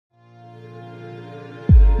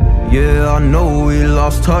Yeah, I know we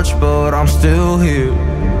lost touch, but I'm still here.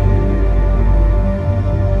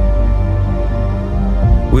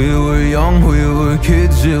 We were young, we were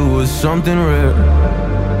kids, it was something rare.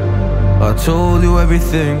 I told you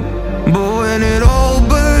everything, but when it all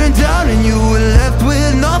burned down and you were left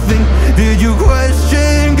with nothing, did you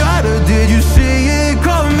question God or did you see it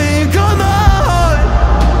coming? Come on,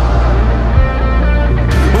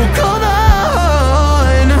 oh come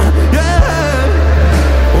on, yeah.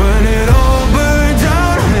 When it all burned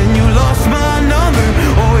down and you lost my number,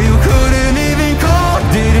 or you couldn't even call,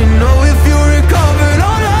 didn't know if you recovered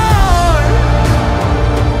or not.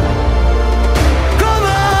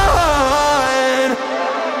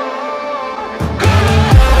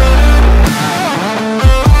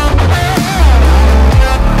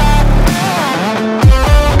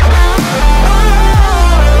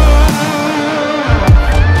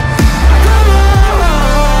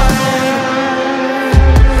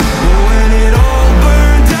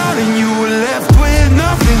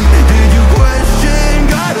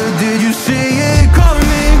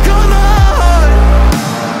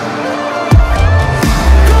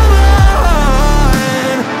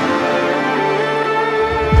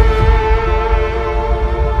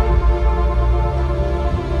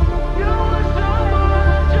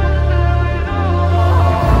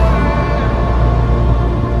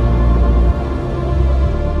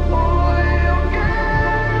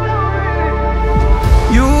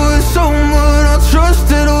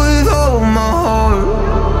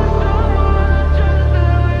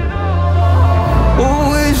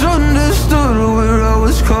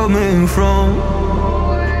 From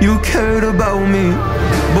you cared about me,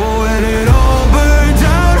 but when it all burned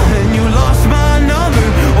down and you lost my number,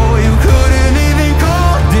 or you couldn't even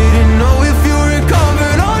call, didn't know if you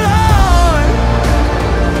recovered or not.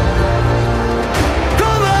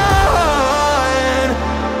 Come on,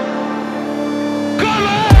 come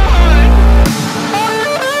on.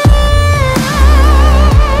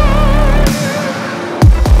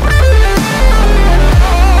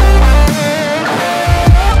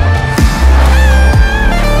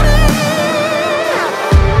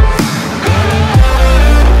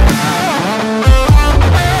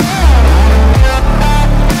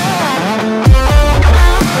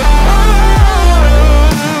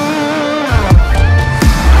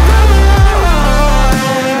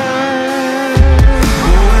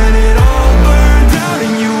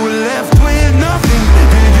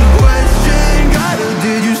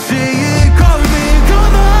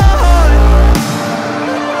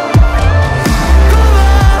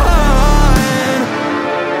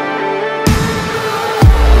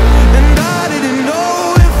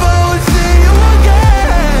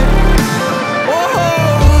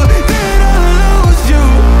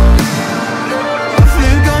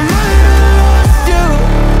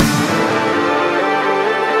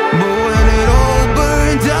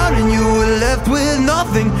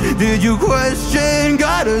 Did you question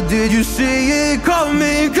God or did you see it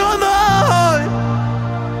coming? Come on,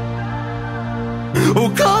 oh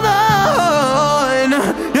come on.